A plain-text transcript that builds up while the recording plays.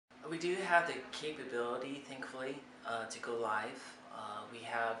We do have the capability, thankfully, to go live. We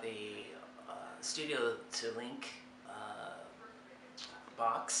have a studio to link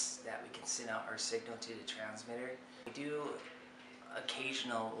box that we can send out our signal to the transmitter. We do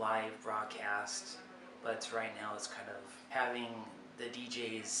occasional live broadcast, but right now it's kind of having the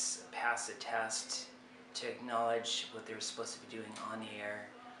DJs pass a test to acknowledge what they're supposed to be doing on the air,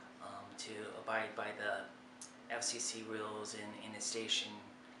 to abide by the FCC rules and the station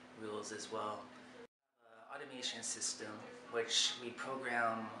rules as well. Automation system, which we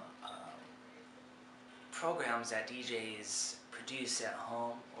program programs that DJs produce at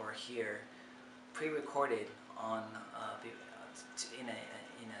home or here, pre-recorded on in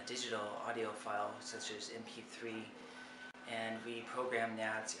a digital audio file such as MP3, and we program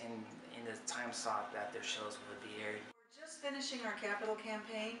that in the time slot that their shows will be aired. We're just finishing our capital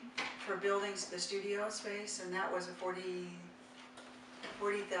campaign for building the studio space, and that was a $40,000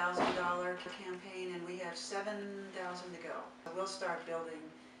 campaign, and we have $7,000 to go. We'll start building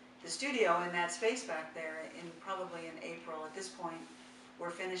the studio in that space back there probably in April. At this point, we're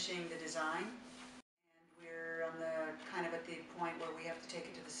finishing the design, and we're on at the point where we have to take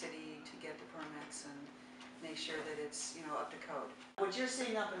it to the city to get the permits and make sure that it's up to code. What you're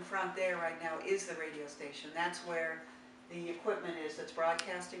seeing up in front there right now is the radio station. That's where the equipment is that's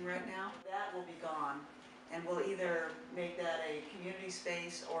broadcasting right now. That will be gone, and we'll either make that a community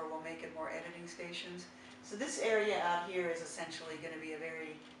space or we'll make it more editing stations. So this area out here is essentially going to be a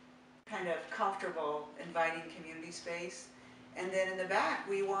very kind of comfortable, inviting community space. And then in the back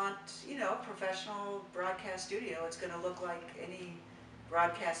we want, professional broadcast studio. It's going to look like any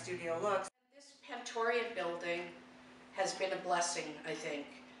broadcast studio looks. This Pantorian building has been a blessing, I think.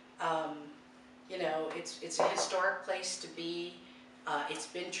 It's a historic place to be. It's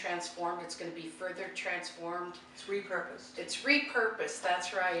been transformed. It's going to be further transformed. It's repurposed. It's repurposed,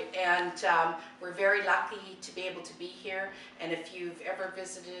 that's right. And we're very lucky to be able to be here. And if you've ever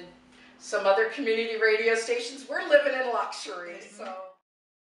visited some other community radio stations, we're living in luxury. So.